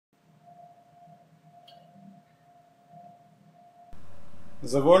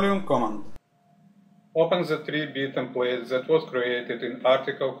The volume command. Open the 3D template that was created in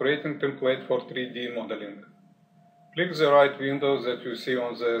article Creating Template for 3D Modeling. Click the right window that you see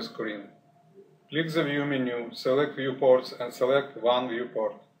on the screen. Click the View menu, select Viewports and select one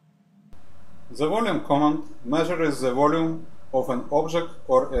viewport. The volume command measures the volume of an object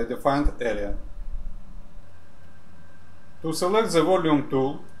or a defined area. To select the volume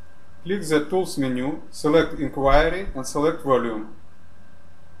tool, click the Tools menu, select Inquiry and select Volume.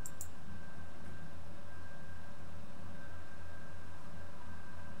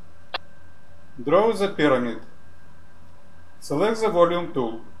 Draw the pyramid. Select the Volume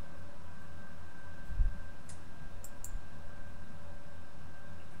tool.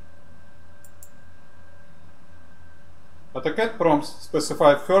 AutoCAD prompts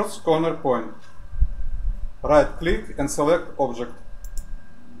specify first corner point. Right-click and select Object.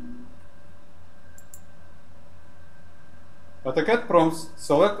 AutoCAD prompts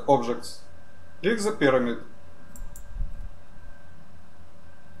select Objects. Click the pyramid.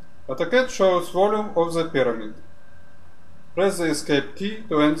 AutoCAD shows volume of the pyramid. Press the Escape key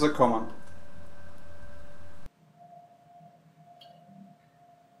to end the command.